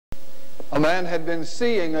man had been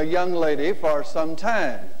seeing a young lady for some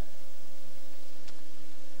time.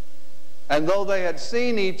 And though they had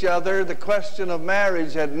seen each other, the question of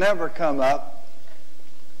marriage had never come up.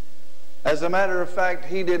 As a matter of fact,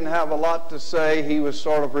 he didn't have a lot to say. He was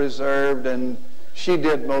sort of reserved, and she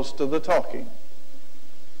did most of the talking.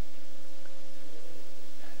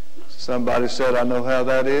 Somebody said, "I know how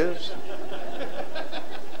that is."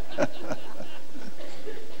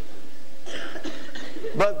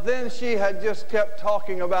 But then she had just kept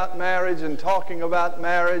talking about marriage and talking about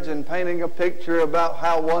marriage and painting a picture about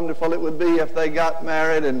how wonderful it would be if they got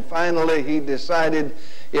married. And finally he decided,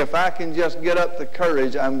 if I can just get up the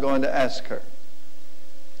courage, I'm going to ask her.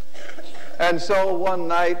 And so one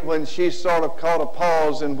night when she sort of caught a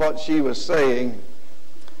pause in what she was saying,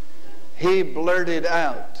 he blurted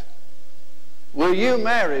out, "Will you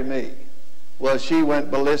marry me?" Well, she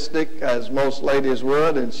went ballistic, as most ladies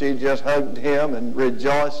would, and she just hugged him and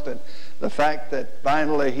rejoiced at the fact that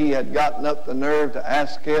finally he had gotten up the nerve to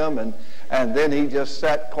ask him, and then he just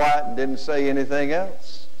sat quiet and didn't say anything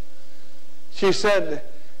else. She said,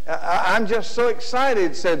 "I'm just so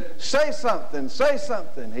excited." Said, "Say something, say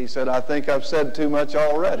something." He said, "I think I've said too much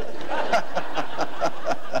already."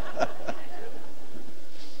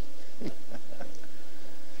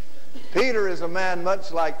 Peter is a man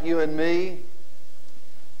much like you and me.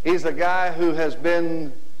 He's a guy who has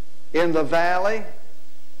been in the valley,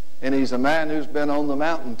 and he's a man who's been on the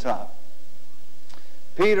mountaintop.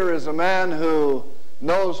 Peter is a man who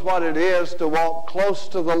knows what it is to walk close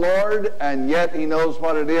to the Lord, and yet he knows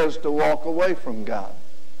what it is to walk away from God.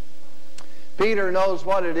 Peter knows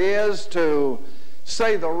what it is to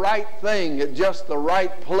say the right thing at just the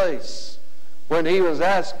right place. When he was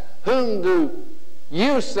asked, "Whom do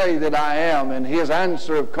you say that I am?" and his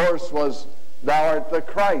answer, of course, was, "Thou art the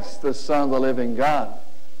Christ, the Son of the living God."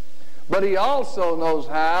 But he also knows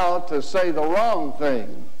how to say the wrong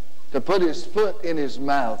thing, to put his foot in his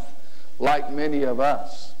mouth, like many of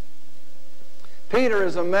us. Peter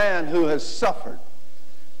is a man who has suffered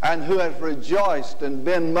and who has rejoiced and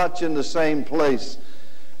been much in the same place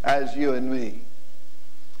as you and me.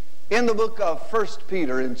 In the book of 1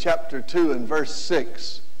 Peter, in chapter 2 and verse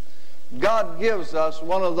 6, God gives us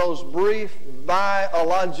one of those brief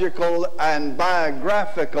biological and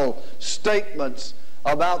biographical statements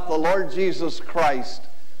about the Lord Jesus Christ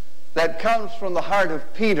that comes from the heart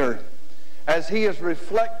of Peter as he is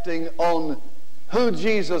reflecting on who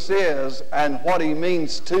Jesus is and what he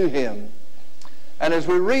means to him. And as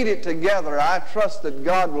we read it together, I trust that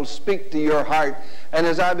God will speak to your heart. And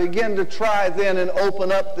as I begin to try then and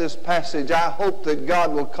open up this passage, I hope that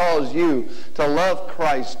God will cause you to love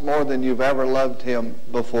Christ more than you've ever loved him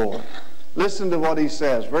before. Listen to what he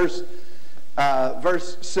says, verse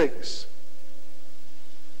 6.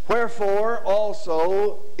 "Wherefore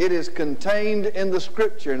also it is contained in the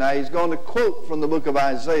Scripture." Now he's going to quote from the book of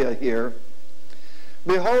Isaiah here.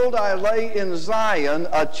 "Behold, I lay in Zion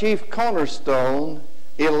a chief cornerstone,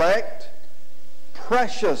 elect,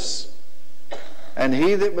 precious, and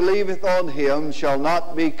he that believeth on him shall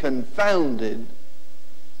not be confounded,"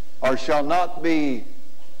 or shall not be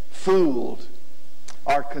fooled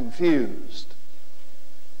or confused.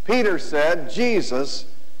 Peter said, Jesus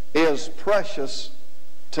is precious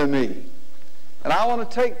to me. And I want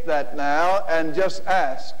to take that now and just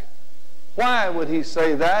ask, why would he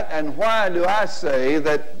say that, and why do I say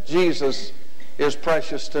that Jesus is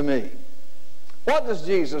precious to me? What does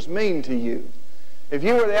Jesus mean to you? If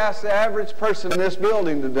you were to ask the average person in this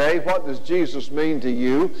building today, what does Jesus mean to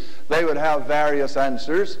you, they would have various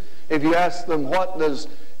answers. If you ask them, what does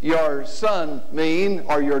your son mean,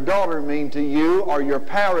 or your daughter mean to you, or your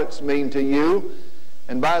parents mean to you?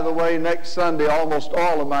 And by the way, next Sunday almost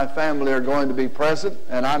all of my family are going to be present,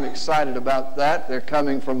 and I'm excited about that. They're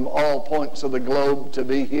coming from all points of the globe to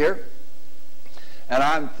be here. And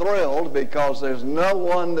I'm thrilled because there's no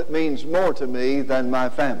one that means more to me than my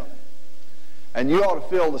family. And you ought to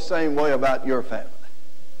feel the same way about your family.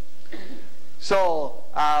 So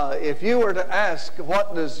if you were to ask,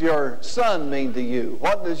 what does your son mean to you?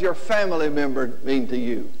 What does your family member mean to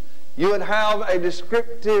you? You would have a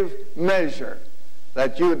descriptive measure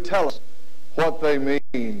that you would tell us what they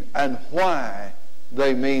mean and why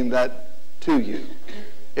they mean that to you.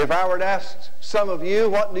 If I were to ask some of you,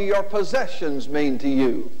 what do your possessions mean to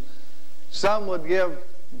you? Some would give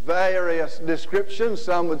various descriptions.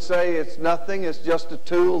 Some would say it's nothing, it's just a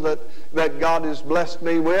tool that God has blessed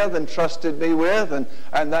me with and trusted me with,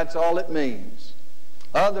 and that's all it means.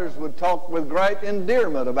 Others would talk with great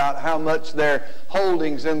endearment about how much their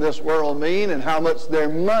holdings in this world mean and how much their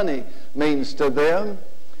money means to them.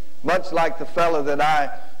 Much like the fellow that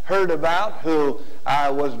I heard about who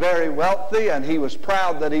was very wealthy, and he was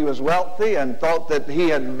proud that he was wealthy and thought that he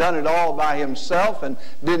had done it all by himself and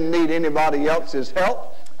didn't need anybody else's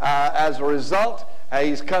help. As a result,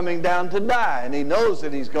 he's coming down to die, and he knows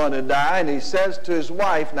that he's going to die, and he says to his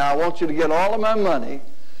wife, now I want you to get all of my money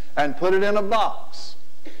and put it in a box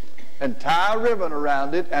and tie a ribbon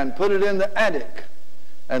around it and put it in the attic.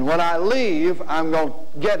 And when I leave, I'm going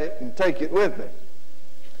to get it and take it with me.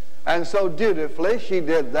 And so dutifully she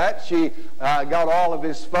did that. She got all of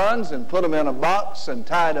his funds and put them in a box and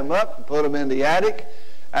tied them up and put them in the attic,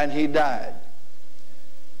 and he died.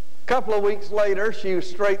 A couple of weeks later, she was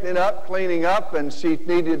straightening up, cleaning up, and she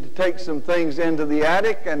needed to take some things into the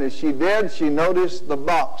attic, and as she did, she noticed the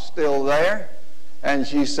box still there, and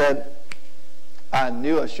she said, I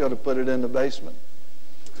knew I should have put it in the basement.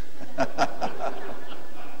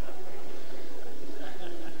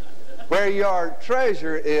 Where your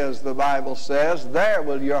treasure is, the Bible says, there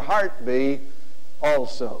will your heart be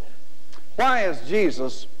also. Why is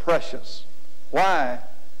Jesus precious? Why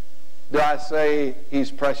do I say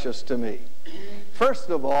he's precious to me? First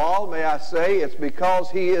of all, may I say, it's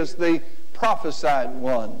because he is the prophesied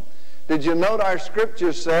one. Did you note our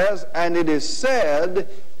scripture says, and it is said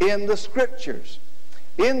in the scriptures.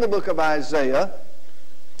 In the book of Isaiah,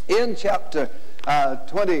 in chapter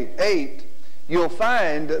 28, you'll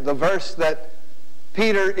find the verse that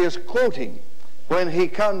Peter is quoting. When he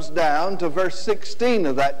comes down to verse 16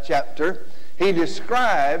 of that chapter, he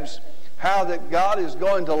describes how that God is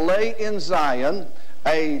going to lay in Zion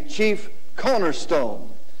a chief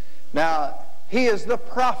cornerstone. Now, he is the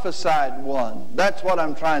prophesied one. That's what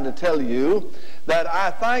I'm trying to tell you, that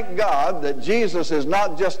I thank God that Jesus is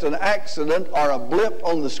not just an accident or a blip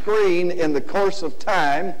on the screen in the course of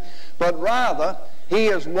time, but rather he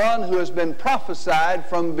is one who has been prophesied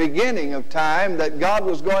from the beginning of time that God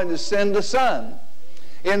was going to send a son.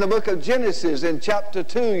 In the book of Genesis, in chapter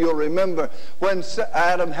 2, you'll remember when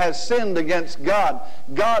Adam has sinned against God,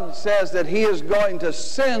 God says that he is going to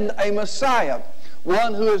send a Messiah,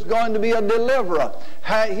 one who is going to be a deliverer.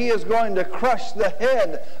 He is going to crush the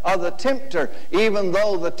head of the tempter, even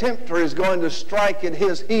though the tempter is going to strike at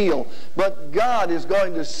his heel. But God is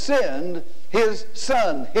going to send his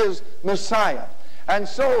son, his Messiah. And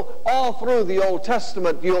so all through the Old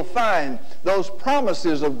Testament you'll find those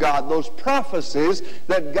promises of God, those prophecies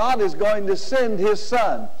that God is going to send his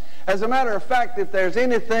son. As a matter of fact, if there's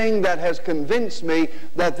anything that has convinced me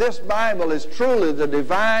that this Bible is truly the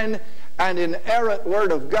divine and inerrant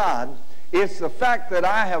Word of God, it's the fact that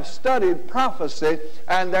I have studied prophecy,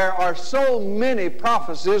 and there are so many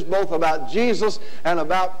prophecies both about Jesus and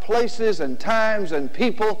about places and times and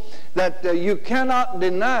people that you cannot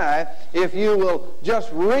deny if you will just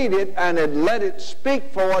read it and let it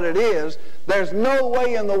speak for what it is. There's no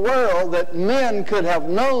way in the world that men could have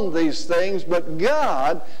known these things, but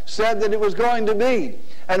God said that it was going to be.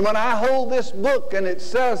 And when I hold this book and it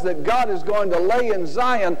says that God is going to lay in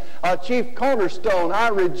Zion a chief cornerstone, I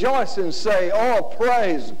rejoice and say, oh,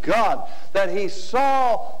 praise God, that he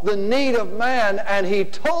saw the need of man and he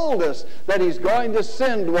told us that he's going to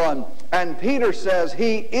send one. And Peter says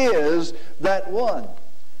he is that one.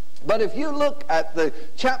 But if you look at the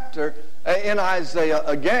chapter in Isaiah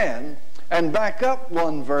again, and back up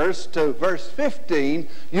one verse to verse 15,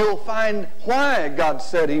 you'll find why God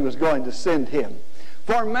said he was going to send him.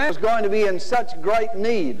 For man is going to be in such great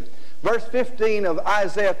need. Verse 15 of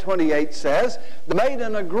Isaiah 28 says, they made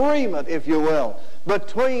an agreement, if you will,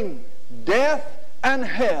 between death and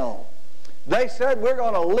hell. They said, we're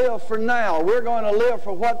going to live for now. We're going to live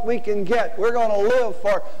for what we can get. We're going to live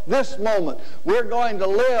for this moment. We're going to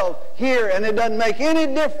live here, and it doesn't make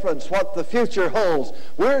any difference what the future holds.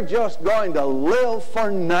 We're just going to live for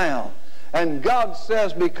now. And God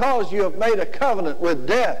says, because you have made a covenant with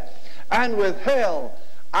death and with hell,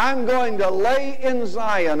 I'm going to lay in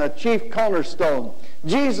Zion a chief cornerstone.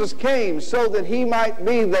 Jesus came so that he might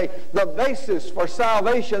be the basis for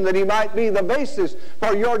salvation, that he might be the basis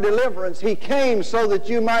for your deliverance. He came so that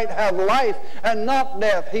you might have life and not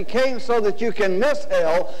death. He came so that you can miss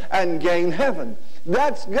hell and gain heaven.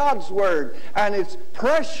 That's God's word, and it's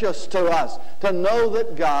precious to us to know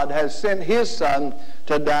that God has sent his son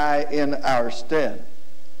to die in our stead.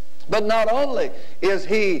 But not only is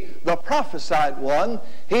he the prophesied one,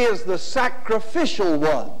 he is the sacrificial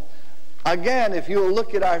one. Again, if you'll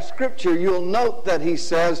look at our scripture, you'll note that he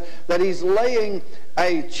says that he's laying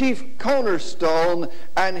a chief cornerstone,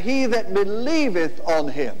 and he that believeth on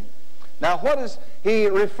him. Now, what is he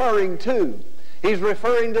referring to? He's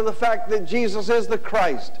referring to the fact that Jesus is the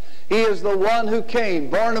Christ. He is the one who came,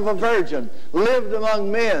 born of a virgin, lived among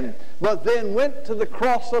men, but then went to the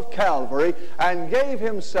cross of Calvary and gave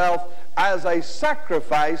himself as a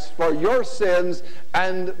sacrifice for your sins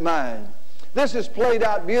and mine. This is played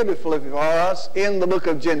out beautifully for us in the book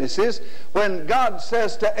of Genesis when God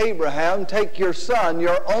says to Abraham, take your son,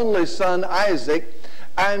 your only son Isaac,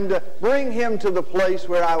 and bring him to the place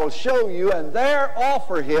where I will show you, and there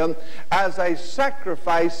offer him as a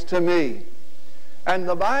sacrifice to me. And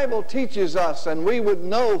the Bible teaches us, and we would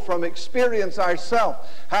know from experience ourselves,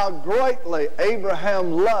 how greatly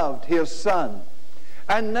Abraham loved his son.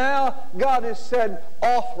 And now God has said,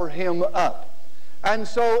 offer him up. And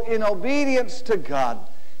so in obedience to God,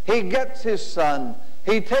 he gets his son,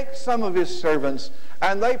 he takes some of his servants,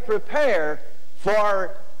 and they prepare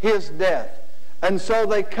for his death. And so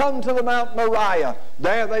they come to the Mount Moriah.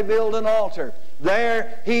 There they build an altar.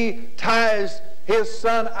 There he ties his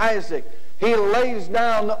son Isaac. He lays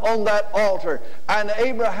down on that altar, and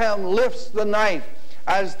Abraham lifts the knife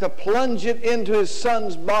as to plunge it into his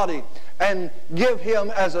son's body and give him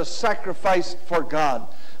as a sacrifice for God.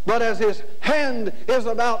 But as his hand is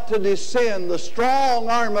about to descend, the strong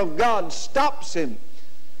arm of God stops him.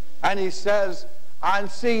 And he says, I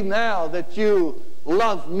see now that you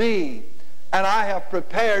love me, and I have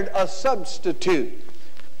prepared a substitute.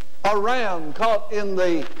 A ram caught in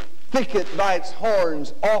the thicket by its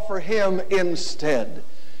horns, offer him instead.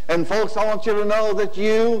 And folks, I want you to know that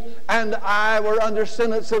you and I were under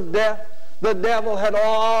sentence of death. The devil had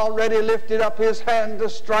already lifted up his hand to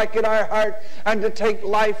strike at our heart and to take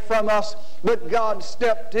life from us. But God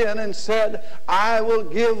stepped in and said, I will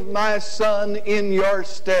give my son in your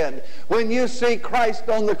stead. When you see Christ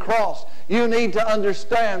on the cross, you need to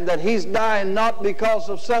understand that he's dying not because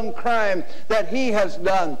of some crime that he has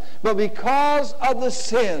done, but because of the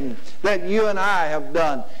sin that you and I have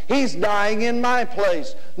done. He's dying in my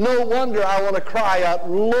place. No wonder I want to cry out,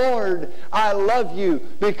 Lord, I love you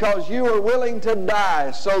because you were willing to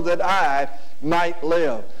die so that I might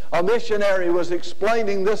live. A missionary was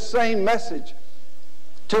explaining this same message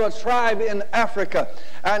to a tribe in Africa,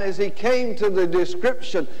 and as he came to the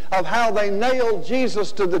description of how they nailed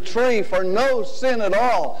Jesus to the tree for no sin at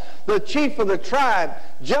all, the chief of the tribe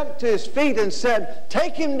jumped to his feet and said,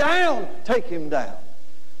 take him down, take him down.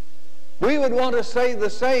 We would want to say the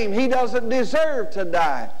same. He doesn't deserve to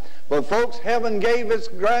die. But folks, heaven gave its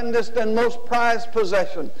grandest and most prized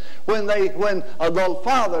possession when the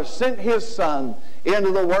Father sent his Son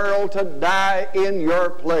into the world to die in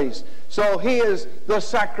your place. So he is the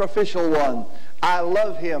sacrificial one. I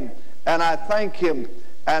love him and I thank him,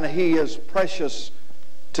 and he is precious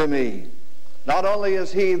to me. Not only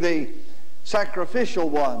is he the sacrificial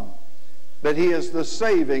one, but he is the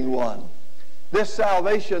saving one. This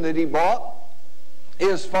salvation that he bought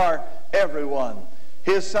is for everyone.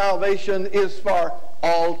 His salvation is for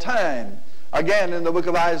all time. Again, in the book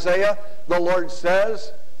of Isaiah, the Lord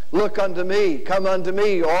says, look unto me, come unto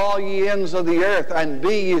me, all ye ends of the earth, and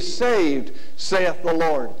be ye saved, saith the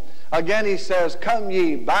Lord. Again he says, come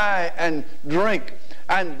ye, buy and drink,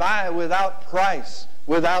 and buy without price,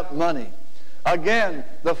 without money. Again,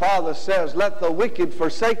 the Father says, let the wicked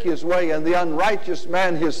forsake his way, and the unrighteous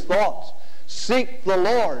man his thoughts. Seek the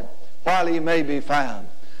Lord while he may be found.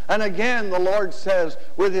 And again the Lord says,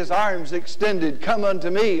 with his arms extended, come unto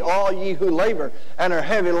me, all ye who labor and are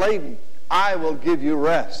heavy laden, I will give you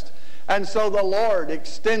rest. And so the Lord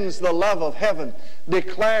extends the love of heaven,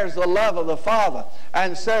 declares the love of the Father,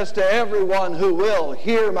 and says to everyone who will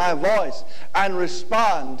hear my voice and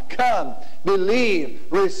respond, come, believe,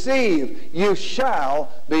 receive, you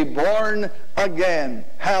shall be born again,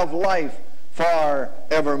 have life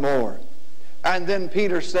forevermore. And then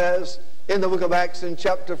Peter says in the book of Acts in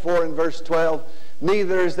chapter 4 and verse 12,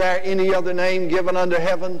 neither is there any other name given under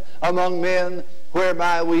heaven among men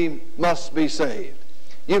whereby we must be saved.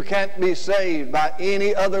 You can't be saved by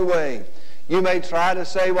any other way. You may try to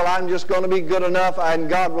say, well, I'm just going to be good enough and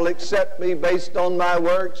God will accept me based on my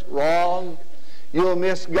works. Wrong. You'll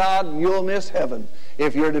miss God and you'll miss heaven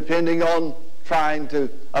if you're depending on trying to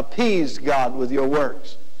appease God with your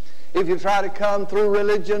works. If you try to come through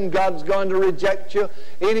religion, God's going to reject you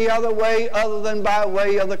any other way other than by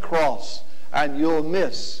way of the cross, and you'll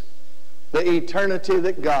miss the eternity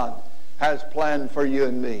that God has planned for you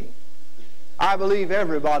and me. I believe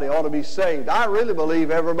everybody ought to be saved. I really believe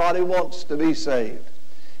everybody wants to be saved.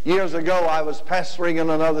 Years ago, I was pastoring in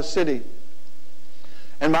another city,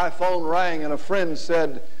 and my phone rang, and a friend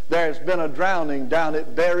said, there's been a drowning down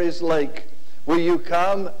at Berry's Lake. Will you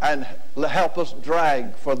come and help us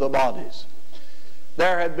drag for the bodies?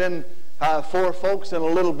 There had been 4 folks in a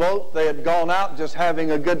little boat. They had gone out just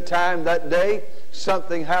having a good time that day.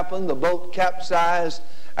 something happened. The boat capsized,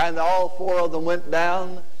 and all four of them went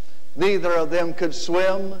down. Neither of them could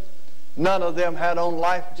swim. None of them had on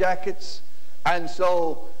life jackets. And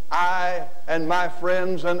so I and my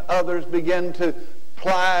friends and others began to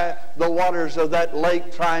ply the waters of that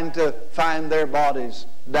lake, trying to find their bodies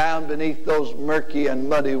down beneath those murky and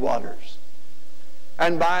muddy waters.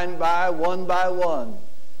 And by one,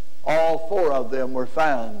 all four of them were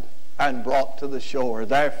found and brought to the shore.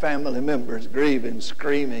 Their family members grieving,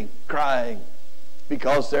 screaming, crying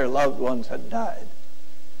because their loved ones had died.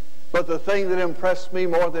 But the thing that impressed me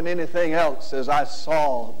more than anything else as I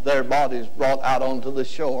saw their bodies brought out onto the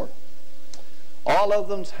shore, all of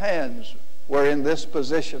them's hands were in this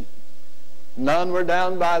position. None were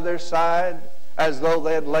down by their side as though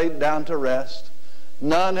they had laid down to rest.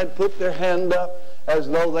 None had put their hand up as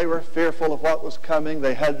though they were fearful of what was coming.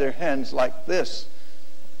 They had their hands like this.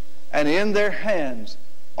 And in their hands,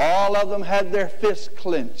 all of them had their fists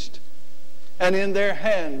clenched. And in their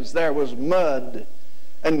hands there was mud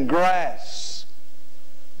and grass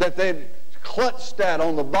that they'd clutched at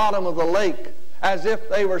on the bottom of the lake, as if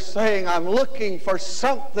they were saying, I'm looking for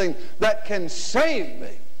something that can save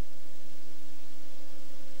me.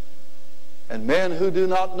 And men who do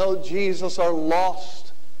not know Jesus are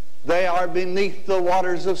lost. They are beneath the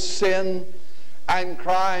waters of sin and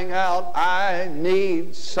crying out, I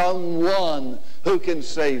need someone who can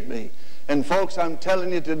save me. And folks, I'm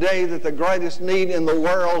telling you today that the greatest need in the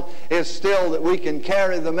world is still that we can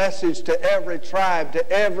carry the message to every tribe, to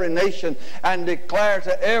every nation, and declare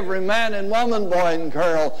to every man and woman, boy and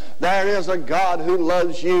girl, there is a God who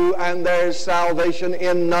loves you, and there is salvation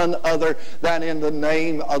in none other than in the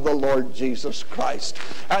name of the Lord Jesus Christ.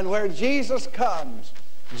 And where Jesus comes,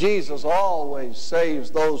 Jesus always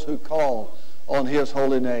saves those who call on His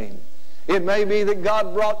holy name. It may be that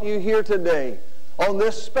God brought you here today on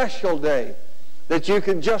this special day, that you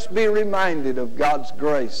can just be reminded of God's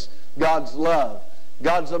grace, God's love,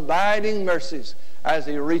 God's abiding mercies as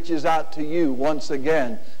He reaches out to you once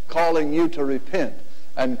again, calling you to repent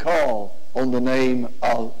and call on the name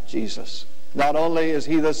of Jesus. Not only is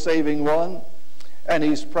He the saving one, and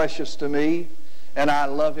He's precious to me, and I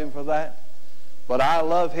love Him for that, but I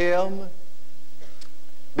love Him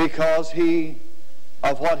because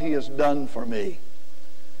of what He has done for me.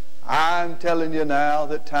 I'm telling you now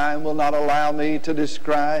that time will not allow me to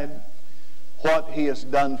describe what He has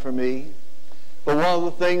done for me. But one of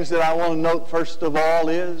the things that I want to note first of all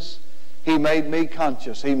is He made me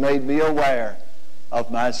conscious. He made me aware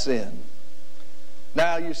of my sin.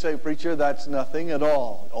 Now you say, preacher, that's nothing at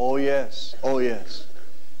all. Oh yes, oh yes.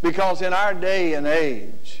 Because in our day and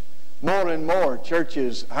age, more and more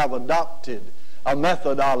churches have adopted a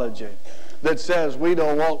methodology that says we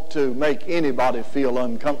don't want to make anybody feel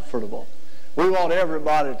uncomfortable. We want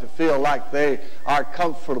everybody to feel like they are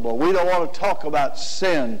comfortable. We don't want to talk about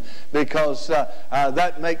sin because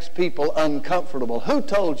that makes people uncomfortable. Who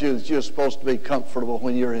told you that you're supposed to be comfortable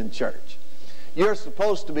when you're in church? You're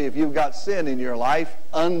supposed to be, if you've got sin in your life,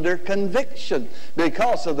 under conviction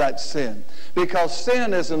because of that sin. Because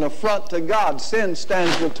sin is an affront to God. Sin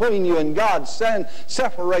stands between you and God. Sin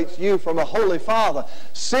separates you from a holy Father.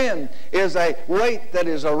 Sin is a weight that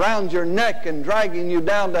is around your neck and dragging you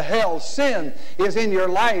down to hell. Sin is in your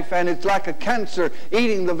life, and it's like a cancer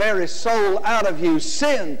eating the very soul out of you.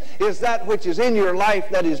 Sin is that which is in your life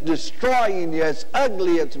that is destroying you. It's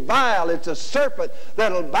ugly, it's vile, it's a serpent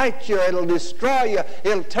that'll bite you, it'll destroy you,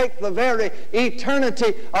 it'll take the very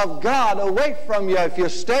eternity of God away from you if you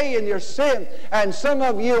stay in your sin. And some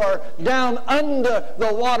of you are down under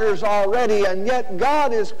the waters already, and yet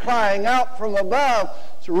God is crying out from above,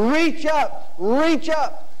 reach up,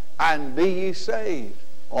 and be ye saved,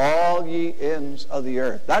 all ye ends of the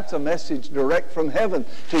earth. That's a message direct from heaven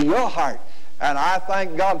to your heart. And I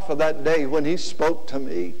thank God for that day when He spoke to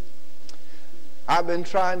me. I've been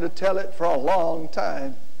trying to tell it for a long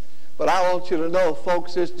time. But I want you to know,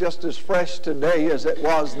 folks, it's just as fresh today as it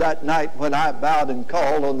was that night when I bowed and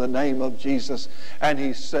called on the name of Jesus and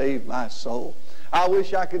He saved my soul. I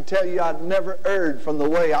wish I could tell you I'd never erred from the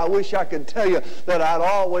way. I wish I could tell you that I'd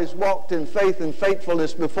always walked in faith and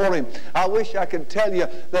faithfulness before Him. I wish I could tell you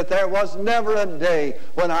that there was never a day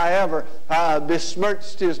when I ever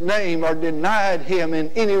besmirched His name or denied Him in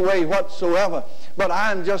any way whatsoever. But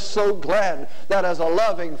I'm just so glad that as a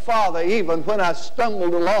loving father, even when I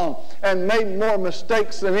stumbled along and made more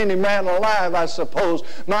mistakes than any man alive, I suppose,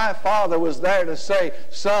 my father was there to say,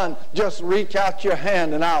 son, just reach out your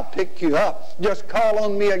hand and I'll pick you up. Just call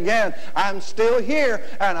on me again. I'm still here,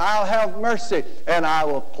 and I'll have mercy, and I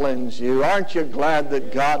will cleanse you. Aren't you glad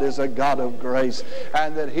that God is a God of grace,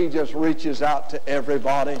 and that He just reaches out to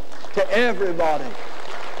everybody? To everybody.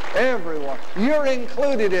 Everyone. You're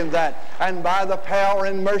included in that. And by the power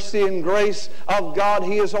and mercy and grace of God,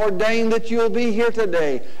 He has ordained that you'll be here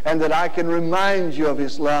today, and that I can remind you of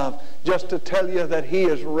His love, just to tell you that He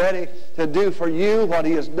is ready to do for you what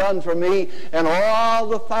He has done for me and all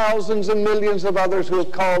the thousands and millions of others who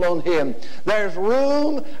have called on Him. There's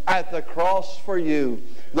room at the cross for you.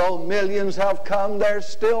 Though millions have come, there's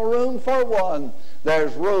still room for one.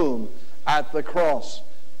 There's room at the cross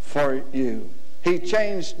for you. He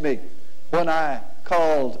changed me when I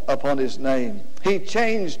called upon His name. He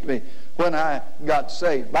changed me when I got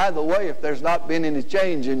saved. By the way, if there's not been any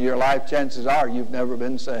change in your life, chances are you've never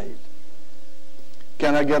been saved.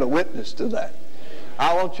 Can I get a witness to that?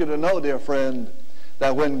 I want you to know, dear friend,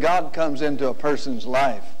 that when God comes into a person's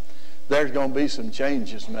life, there's going to be some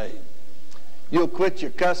changes made. You'll quit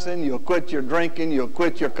your cussing, you'll quit your drinking, you'll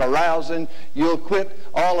quit your carousing, you'll quit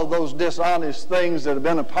all of those dishonest things that have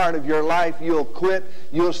been a part of your life. You'll quit,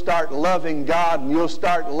 you'll start loving God, and you'll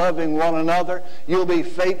start loving one another. You'll be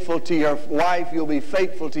faithful to your wife, you'll be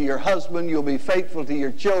faithful to your husband, you'll be faithful to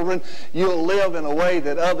your children. You'll live in a way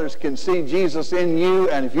that others can see Jesus in you,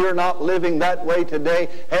 and if you're not living that way today,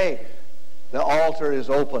 hey, the altar is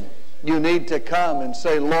open. You need to come and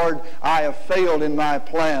say, Lord, I have failed in my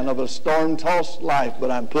plan of a storm-tossed life, but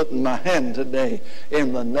I'm putting my hand today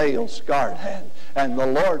in the nail-scarred hand. And the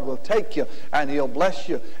Lord will take you, and He'll bless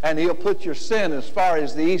you, and He'll put your sin as far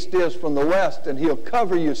as the east is from the west, and He'll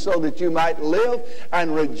cover you so that you might live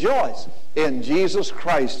and rejoice in Jesus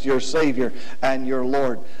Christ, your Savior and your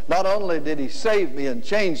Lord. Not only did He save me and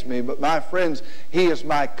change me, but my friends, He is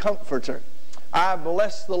my comforter. I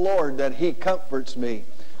bless the Lord that He comforts me.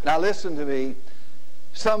 Now listen to me.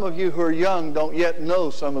 Some of you who are young don't yet know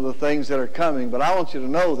some of the things that are coming, but I want you to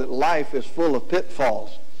know that life is full of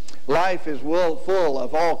pitfalls. Life is full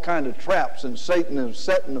of all kind of traps, and Satan is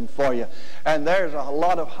setting them for you. And there's a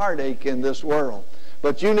lot of heartache in this world.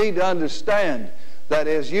 But you need to understand that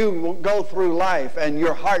as you go through life and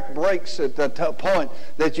your heart breaks at the point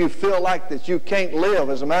that you feel like that you can't live.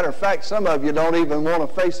 As a matter of fact, some of you don't even want to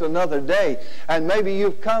face another day. And maybe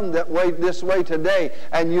you've come this way today,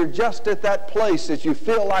 and you're just at that place that you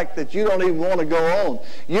feel like that you don't even want to go on.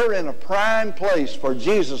 You're in a prime place for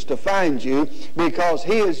Jesus to find you, because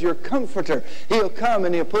He is your comforter. He'll come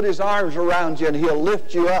and He'll put His arms around you, and He'll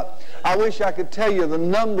lift you up. I wish I could tell you the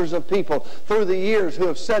numbers of people through the years who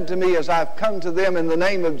have said to me, as I've come to them in the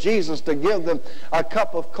name of Jesus to give them a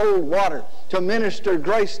cup of cold water, to minister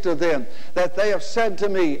grace to them, that they have said to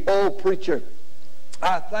me, oh preacher,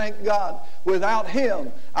 I thank God, without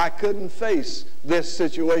Him I couldn't face this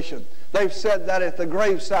situation. They've said that at the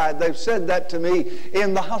graveside. They've said that to me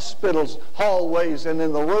in the hospitals, hallways, and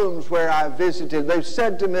in the rooms where I've visited. They've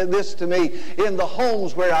said this to me in the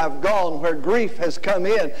homes where I've gone, where grief has come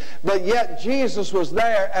in. But yet Jesus was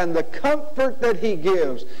there, and the comfort that He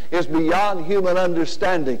gives is beyond human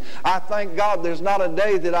understanding. I thank God there's not a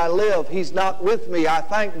day that I live He's not with me. I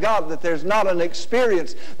thank God that there's not an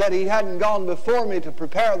experience that He hadn't gone before me to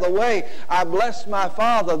prepare the way. I bless my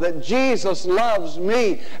Father that Jesus loves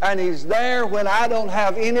me, and He's there when I don't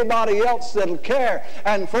have anybody else that'll care.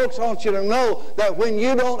 And folks, I want you to know that when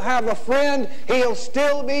you don't have a friend, He'll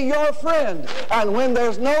still be your friend. And when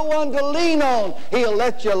there's no one to lean on, He'll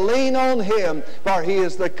let you lean on Him, for He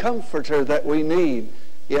is the comforter that we need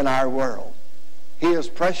in our world. He is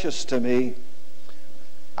precious to me.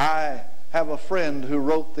 I have a friend who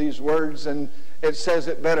wrote these words, and it says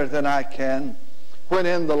it better than I can. When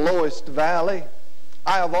in the lowest valley,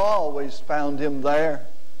 I have always found Him there.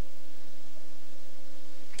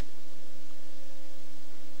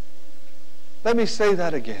 Let me say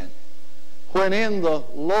that again. When in the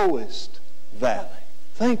lowest valley,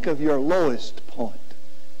 think of your lowest point,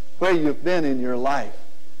 where you've been in your life.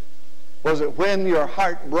 Was it when your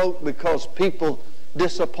heart broke because people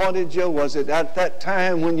disappointed you? Was it at that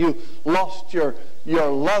time when you lost your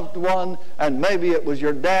loved one, and maybe it was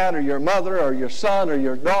your dad or your mother or your son or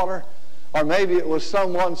your daughter, or maybe it was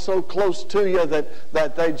someone so close to you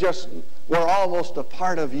that they just were almost a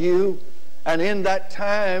part of you? And in that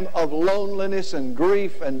time of loneliness and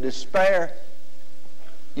grief and despair,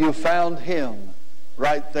 you found Him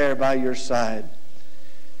right there by your side.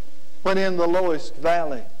 When in the lowest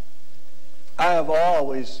valley, I have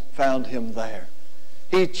always found Him there.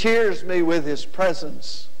 He cheers me with His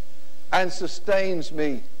presence and sustains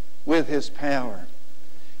me with His power.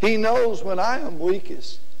 He knows when I am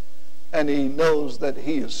weakest, and He knows that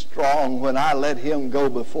He is strong. When I let Him go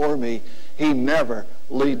before me, He never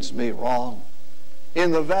leads me wrong.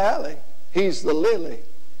 In the valley, He's the lily.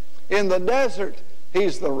 In the desert,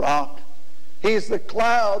 He's the rock. He's the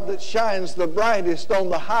cloud that shines the brightest on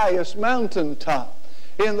the highest mountaintop.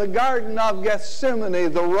 In the Garden of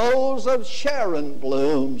Gethsemane, the rose of Sharon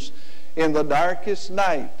blooms. In the darkest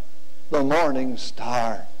night, the morning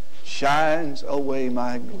star shines away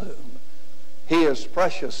my gloom. He is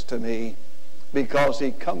precious to me because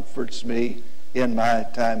He comforts me in my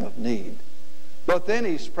time of need. But then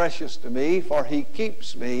He's precious to me for He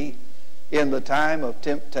keeps me in the time of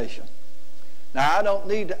temptation. Now, I don't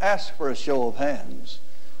need to ask for a show of hands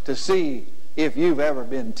to see if you've ever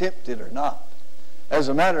been tempted or not. As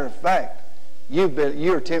a matter of fact,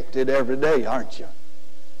 you're tempted every day, aren't you?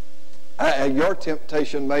 Your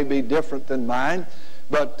temptation may be different than mine,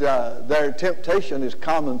 but their temptation is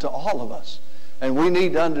common to all of us. And we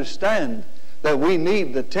need to understand that we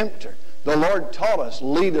need the tempter. The Lord taught us,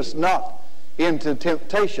 lead us not into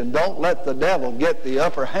temptation. Don't let the devil get the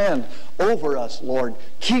upper hand over us, Lord.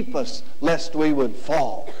 Keep us lest we would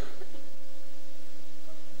fall.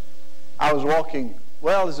 I was walking,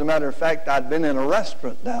 well, as a matter of fact, I'd been in a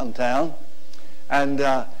restaurant downtown, and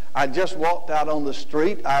I just walked out on the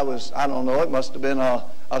street. I don't know, it must have been a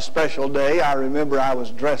special day. I remember I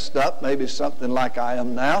was dressed up, maybe something like I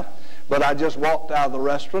am now. But I just walked out of the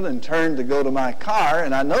restaurant and turned to go to my car,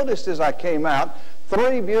 and I noticed as I came out,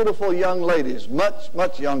 3 beautiful young ladies, much,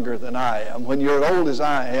 much younger than I am. When you're as old as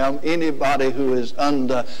I am, anybody who is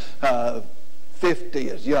under 50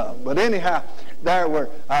 is young. But anyhow, there were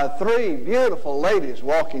 3 beautiful ladies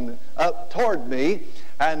walking up toward me,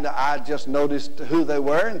 and I just noticed who they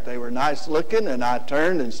were, and they were nice looking, and I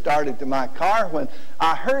turned and started to my car when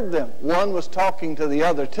I heard them. One was talking to the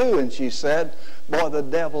other 2, and she said, "Boy, the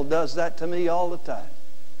devil does that to me all the time."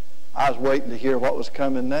 I was waiting to hear what was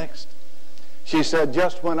coming next. She said,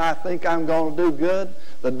 "Just when I think I'm going to do good,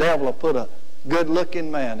 the devil will put a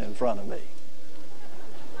good-looking man in front of me."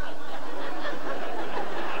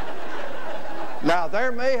 Now,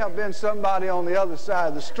 there may have been somebody on the other side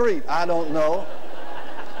of the street. I don't know.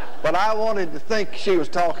 But I wanted to think she was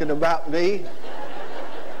talking about me.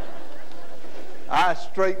 I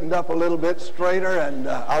straightened up a little bit straighter, and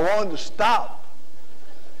I wanted to stop,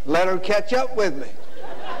 let her catch up with me.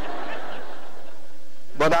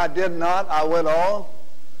 But I did not. I went on.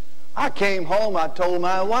 I came home. I told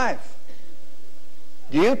my wife.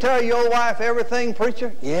 "Do you tell your wife everything,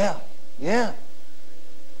 preacher?" "Yeah, yeah.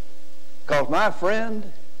 Because, my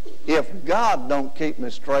friend, if God don't keep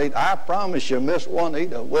me straight, I promise you Miss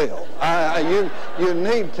Juanita will." You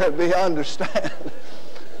need to understand.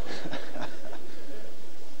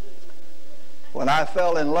 When I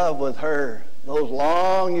fell in love with her those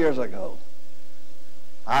long years ago,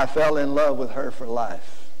 I fell in love with her for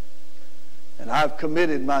life. And I've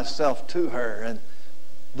committed myself to her. And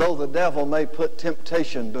though the devil may put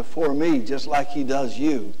temptation before me just like he does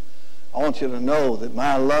you, I want you to know that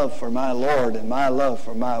my love for my Lord and my love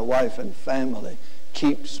for my wife and family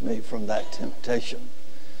keeps me from that temptation.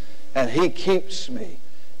 And He keeps me.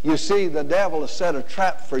 You see, the devil has set a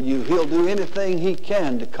trap for you. He'll do anything he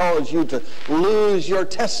can to cause you to lose your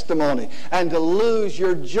testimony and to lose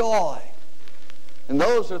your joy. And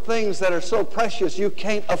those are things that are so precious you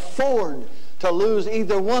can't afford to lose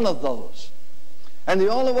either one of those. And the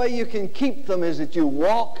only way you can keep them is that you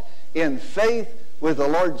walk in faith with the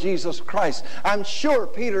Lord Jesus Christ. I'm sure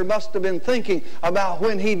Peter must have been thinking about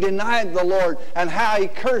when he denied the Lord and how he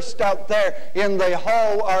cursed out there in the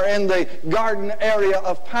hall or in the garden area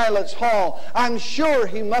of Pilate's hall. I'm sure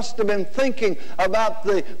he must have been thinking about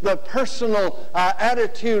the personal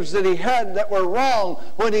attitudes that he had that were wrong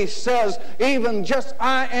when he says,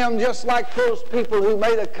 I am just like those people who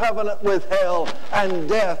made a covenant with hell and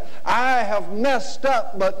death. I have messed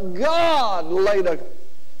up, but God laid a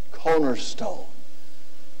cornerstone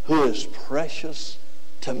who is precious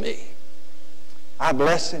to me. I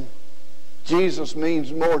bless Him. Jesus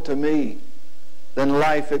means more to me than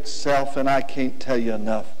life itself, and I can't tell you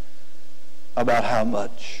enough about how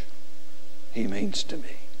much He means to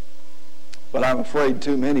me. But I'm afraid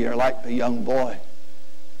too many are like the young boy.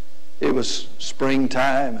 It was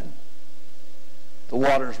springtime, and the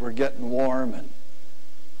waters were getting warm,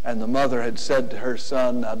 and the mother had said to her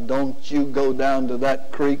son, "Now don't you go down to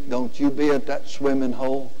that creek. Don't you be at that swimming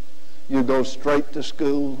hole. You go straight to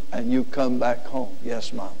school and you come back home."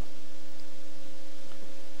 "Yes, Mama."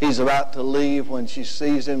 He's about to leave. When she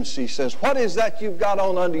sees him, she says, "What is that you've got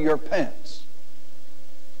on under your pants?"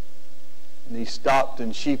 And he stopped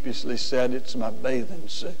and sheepishly said, "It's my bathing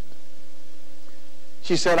suit."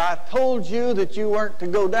 She said, "I told you that you weren't to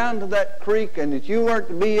go down to that creek and that you weren't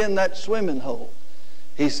to be in that swimming hole."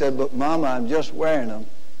 He said, "But Mama, I'm just wearing them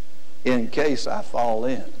in case I fall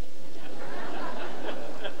in."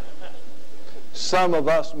 Some of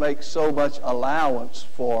us make so much allowance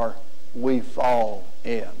for we fall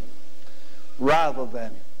in, rather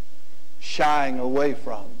than shying away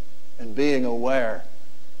from and being aware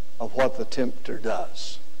of what the tempter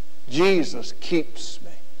does. Jesus keeps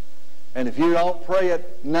me. And if you don't pray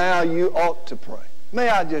it now, you ought to pray. May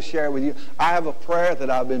I just share with you, I have a prayer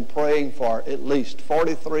that I've been praying for at least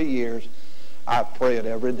 43 years. I pray it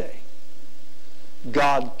every day.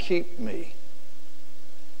 God keep me.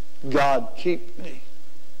 God keep me,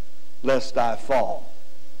 lest I fall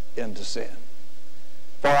into sin.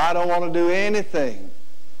 For I don't want to do anything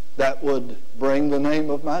that would bring the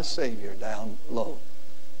name of my Savior down low.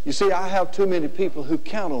 You see, I have too many people who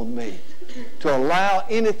count on me to allow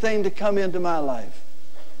anything to come into my life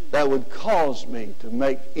that would cause me to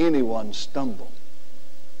make anyone stumble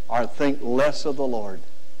or think less of the Lord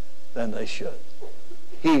than they should.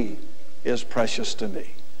 He is precious to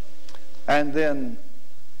me. And then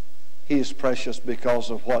He is precious because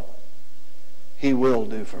of what He will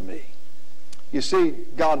do for me. You see,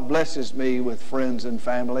 God blesses me with friends and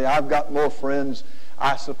family. I've got more friends,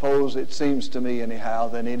 I suppose, it seems to me anyhow,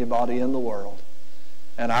 than anybody in the world.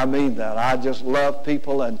 And I mean that. I just love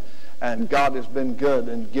people, and God has been good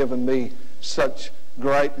and given me such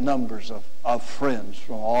great numbers of friends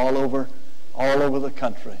from all over the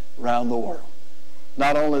country, around the world.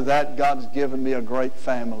 Not only that, God's given me a great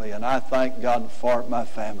family, and I thank God for my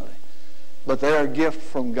family. But they're a gift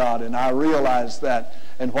from God, and I realize that.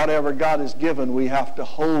 And whatever God has given, we have to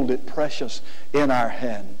hold it precious in our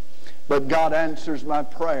hand. But God answers my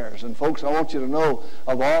prayers. And folks, I want you to know,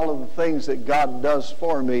 of all of the things that God does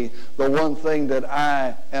for me, the one thing that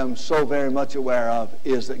I am so very much aware of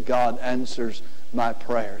is that God answers my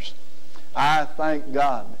prayers. I thank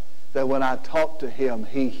God that when I talk to Him,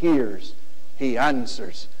 He hears, He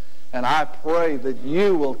answers. And I pray that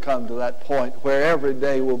you will come to that point where every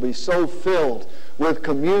day will be so filled with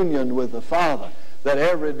communion with the Father that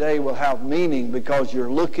every day will have meaning because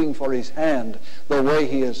you're looking for His hand, the way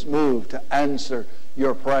He has moved to answer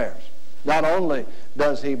your prayers. Not only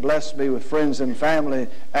does He bless me with friends and family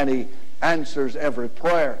and He answers every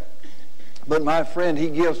prayer, but my friend, He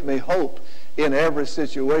gives me hope in every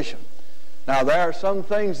situation. Now, there are some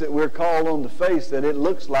things that we're called on to face that it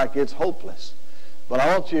looks like it's hopeless. But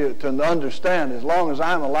I want you to understand, as long as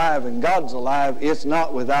I'm alive and God's alive, it's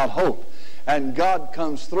not without hope. And God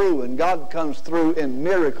comes through, and God comes through in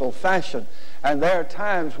miracle fashion. And there are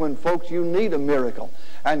times when, folks, you need a miracle.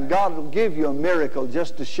 And God will give you a miracle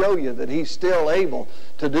just to show you that He's still able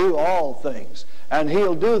to do all things. And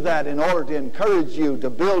He'll do that in order to encourage you, to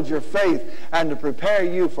build your faith, and to prepare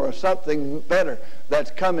you for something better that's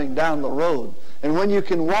coming down the road. And when you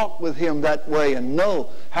can walk with Him that way and know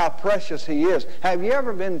how precious He is. Have you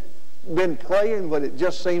ever been praying when it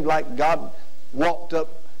just seemed like God walked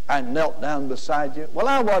up and knelt down beside you? Well,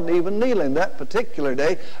 I wasn't even kneeling that particular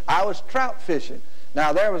day. I was trout fishing.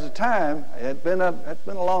 Now, there was a time, it's been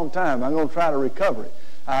a long time. I'm going to try to recover it.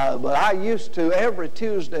 But I used to, every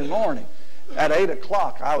Tuesday morning at 8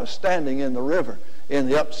 o'clock, I was standing in the river in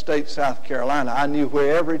the upstate South Carolina. I knew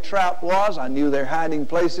where every trout was. I knew their hiding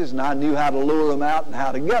places, and I knew how to lure them out and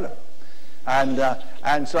how to get them.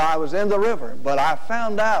 And so I was in the river. But I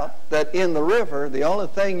found out that in the river, the only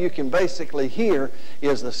thing you can basically hear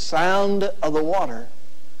is the sound of the water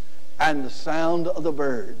and the sound of the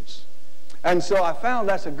birds. And so I found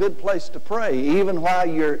that's a good place to pray, even while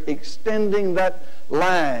you're extending that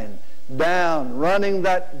line down, running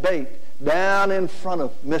that bait down in front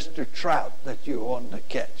of Mr. Trout that you wanted to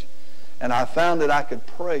catch. And I found that I could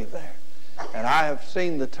pray there. And I have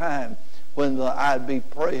seen the time when I'd be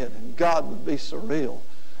praying and God would be surreal.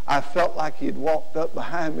 I felt like He'd walked up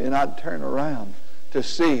behind me and I'd turn around to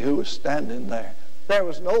see who was standing there. There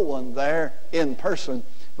was no one there in person,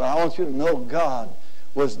 but I want you to know God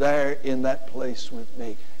was there in that place with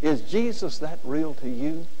me. Is Jesus that real to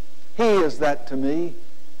you? He is that to me.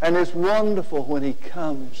 And it's wonderful when He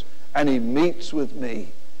comes and He meets with me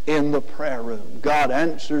in the prayer room. God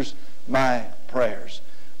answers my prayers.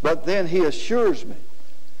 But then He assures me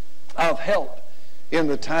of help in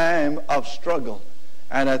the time of struggle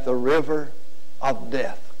and at the river of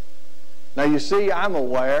death. Now you see, I'm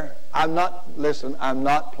aware, I'm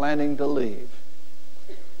not planning to leave.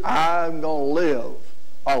 I'm going to live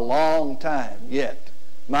a long time yet.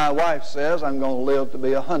 My wife says I'm going to live to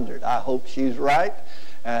be 100. I hope she's right,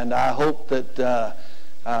 and I hope that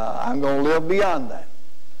I'm going to live beyond that.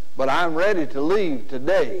 But I'm ready to leave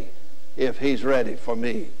today if he's ready for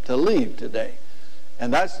me to leave today.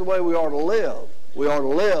 And that's the way we ought to live. We ought to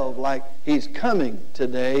live like he's coming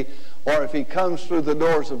today, or if he comes through the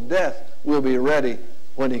doors of death, we'll be ready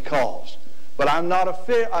when he calls. But I'm not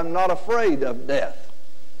afraid of death,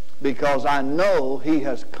 because I know he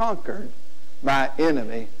has conquered my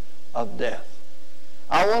enemy of death.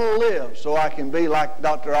 I want to live so I can be like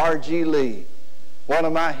Dr. R.G. Lee, one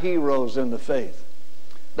of my heroes in the faith.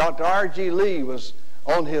 Dr. R.G. Lee was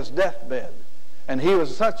on his deathbed, and he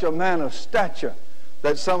was such a man of stature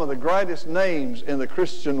that some of the greatest names in the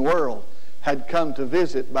Christian world had come to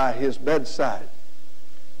visit by his bedside.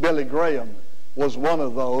 Billy Graham was one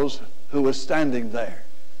of those who was standing there.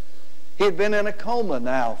 He had been in a coma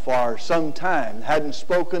now for some time, hadn't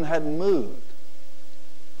spoken, hadn't moved.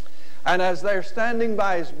 And as they're standing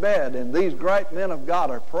by his bed and these great men of God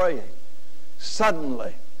are praying,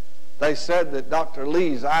 suddenly they said that Dr.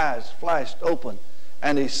 Lee's eyes flashed open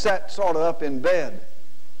and he sat sort of up in bed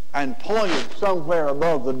and pointed somewhere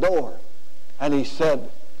above the door. And he said,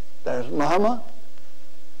 "There's Mama,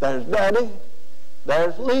 there's Daddy,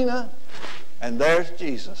 there's Lena, and there's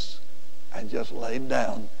Jesus," and just laid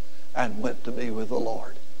down and went to be with the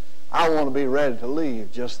Lord. I want to be ready to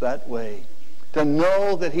leave just that way, to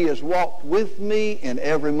know that he has walked with me in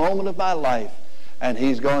every moment of my life, and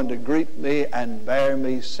he's going to greet me and bear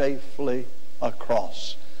me safely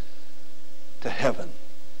across to heaven.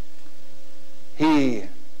 He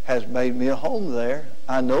has made me a home there.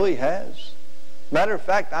 I know he has. Matter of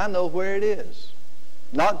fact, I know where it is.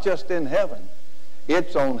 Not just in heaven.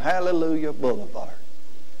 It's on Hallelujah Boulevard.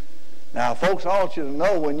 Now, folks, I want you to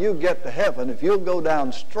know, when you get to heaven, if you'll go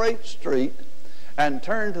down Straight Street and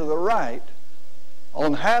turn to the right,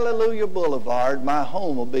 on Hallelujah Boulevard, my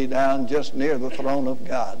home will be down just near the throne of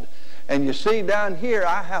God. And you see, down here,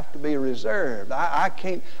 I have to be reserved. I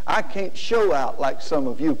can't show out like some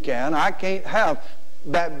of you can. I can't have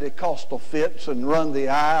Baptist fits and run the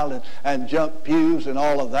aisle and jump pews and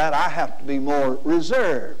all of that. I have to be more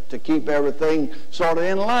reserved to keep everything sort of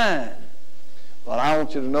in line. But I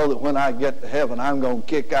want you to know that when I get to heaven, I'm going to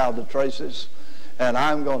kick out the traces, and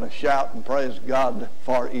I'm going to shout and praise God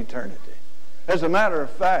for eternity. As a matter of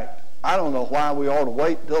fact, I don't know why we ought to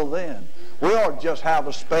wait till then. We ought to just have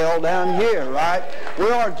a spell down here, right? We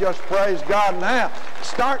ought to just praise God now.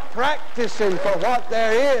 Start practicing for what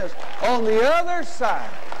there is on the other side.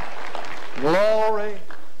 Glory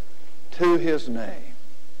to his name.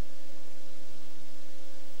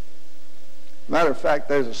 Matter of fact,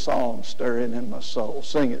 there's a song stirring in my soul.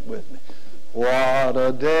 Sing it with me. What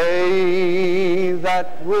a day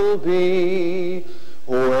that will be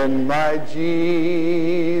when my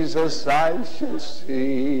Jesus I shall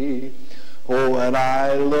see. When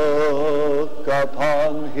I look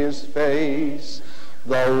upon his face,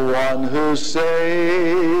 the one who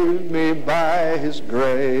saved me by his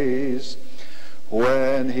grace,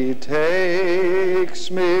 when he takes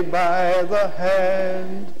me by the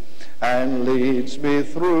hand and leads me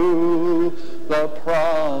through the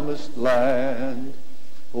promised land.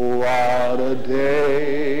 What a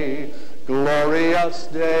day, glorious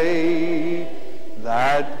day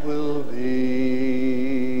that will be.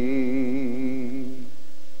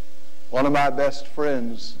 One of my best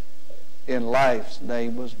friends in life's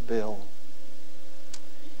name was Bill.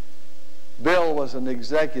 Bill was an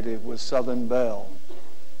executive with Southern Bell.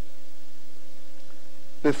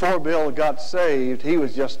 Before Bill got saved, he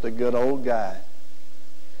was just a good old guy.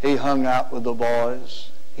 He hung out with the boys.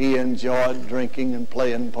 He enjoyed drinking and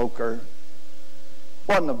playing poker.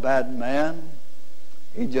 Wasn't a bad man.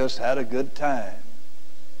 He just had a good time,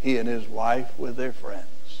 he and his wife with their friends.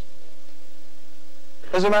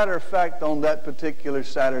 As a matter of fact, on that particular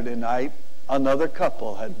Saturday night, another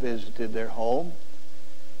couple had visited their home,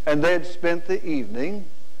 and they had spent the evening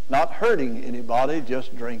not hurting anybody,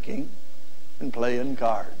 just drinking and playing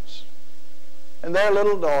cards. And their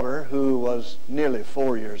little daughter, who was nearly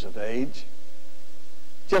 4 years of age,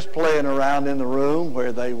 just playing around in the room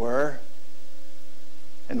where they were,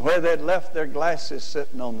 and where they'd left their glasses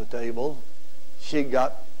sitting on the table, she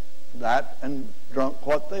got that and drunk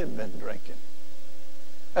what they'd been drinking.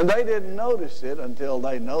 And they didn't notice it until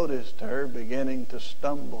they noticed her beginning to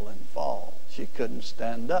stumble and fall. She couldn't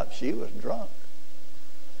stand up. She was drunk.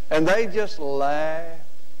 And they just laughed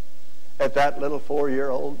at that little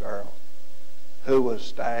 4-year-old girl who was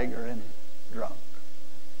staggering drunk.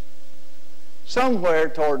 Somewhere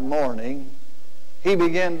toward morning, he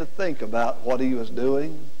began to think about what he was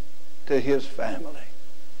doing to his family.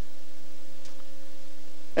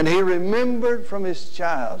 And he remembered from his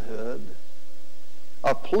childhood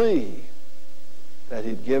a plea that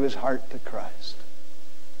he'd give his heart to Christ.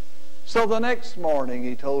 So the next morning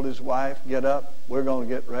he told his wife, get up, we're going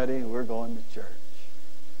to get ready, we're going to church.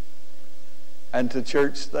 And to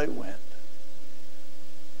church they went.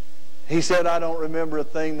 He said, I don't remember a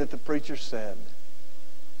thing that the preacher said,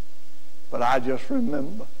 but I just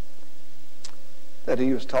remember that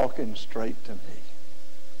he was talking straight to me.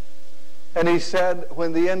 And he said,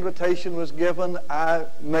 when the invitation was given, I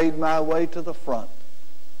made my way to the front.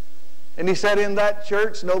 And he said, in that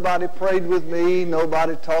church, nobody prayed with me,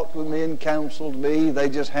 nobody talked with me and counseled me. They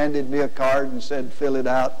just handed me a card and said, fill it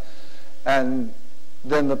out. And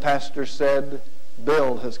then the pastor said,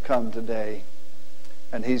 Bill has come today,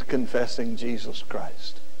 and he's confessing Jesus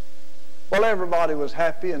Christ. Well, everybody was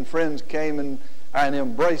happy, and friends came and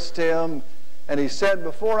embraced him. And he said,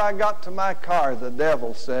 before I got to my car, the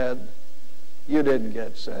devil said, you didn't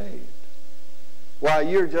get saved. Why,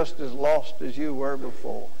 you're just as lost as you were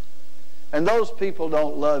before. And those people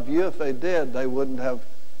don't love you. If they did, they wouldn't have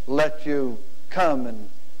let you come and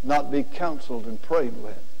not be counseled and prayed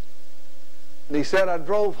with. And he said, I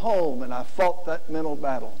drove home and I fought that mental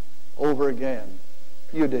battle over again.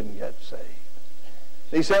 You didn't get saved.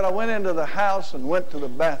 He said, I went into the house and went to the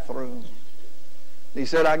bathroom. He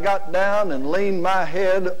said, I got down and leaned my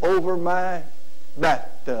head over my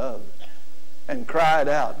bathtub and cried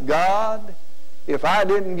out, God, if I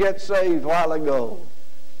didn't get saved a while ago,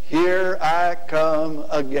 here I come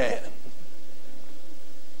again.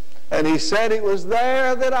 And he said it was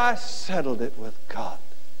there that I settled it with God.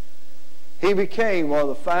 He became one of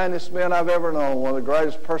the finest men I've ever known, one of the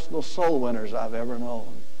greatest personal soul winners I've ever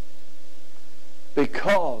known,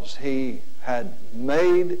 because he had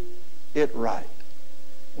made it right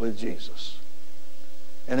with Jesus.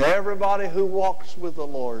 And everybody who walks with the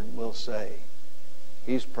Lord will say,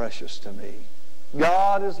 he's precious to me.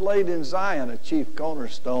 God has laid in Zion a chief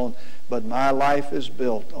cornerstone, but my life is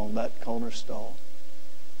built on that cornerstone.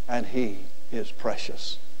 And he is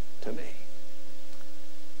precious to me.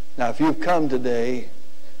 Now, if you've come today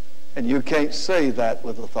and you can't say that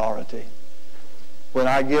with authority, when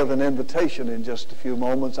I give an invitation in just a few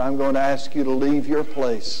moments, I'm going to ask you to leave your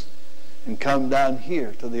place and come down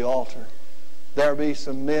here to the altar. There'll be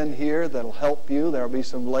some men here that'll help you. There'll be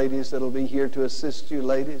some ladies that'll be here to assist you,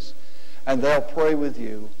 ladies. And they'll pray with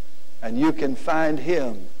you. And you can find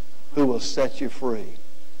him who will set you free,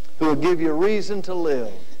 who will give you reason to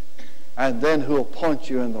live, and then who will point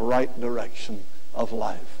you in the right direction of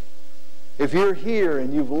life. If you're here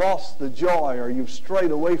and you've lost the joy or you've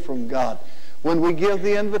strayed away from God, when we give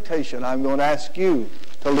the invitation, I'm going to ask you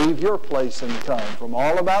to leave your place and come from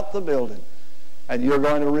all about the building. And you're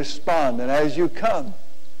going to respond. And as you come,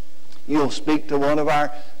 you'll speak to one of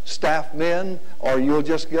our staff men, or you'll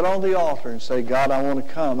just get on the altar and say, God, I want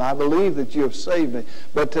to come. I believe that you have saved me.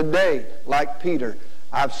 But today, like Peter,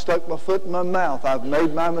 I've stuck my foot in my mouth. I've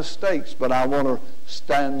made my mistakes, but I want to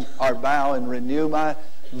stand or bow and renew my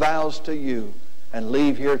vows to you and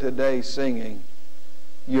leave here today singing,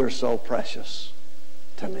 you're so precious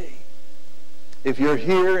to me. If you're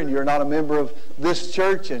here and you're not a member of this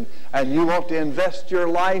church and you want to invest your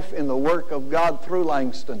life in the work of God through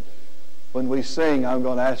Langston, when we sing, I'm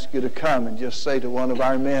going to ask you to come and just say to one of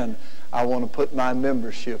our men, I want to put my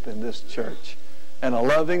membership in this church. And a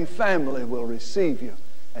loving family will receive you,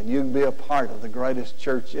 and you can be a part of the greatest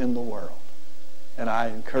church in the world. And I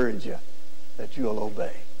encourage you that you'll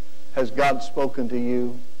obey. Has God spoken to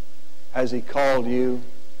you? Has he called you?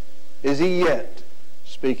 Is he yet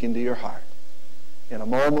speaking to your heart? In a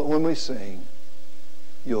moment when we sing,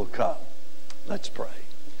 you'll come. Let's pray.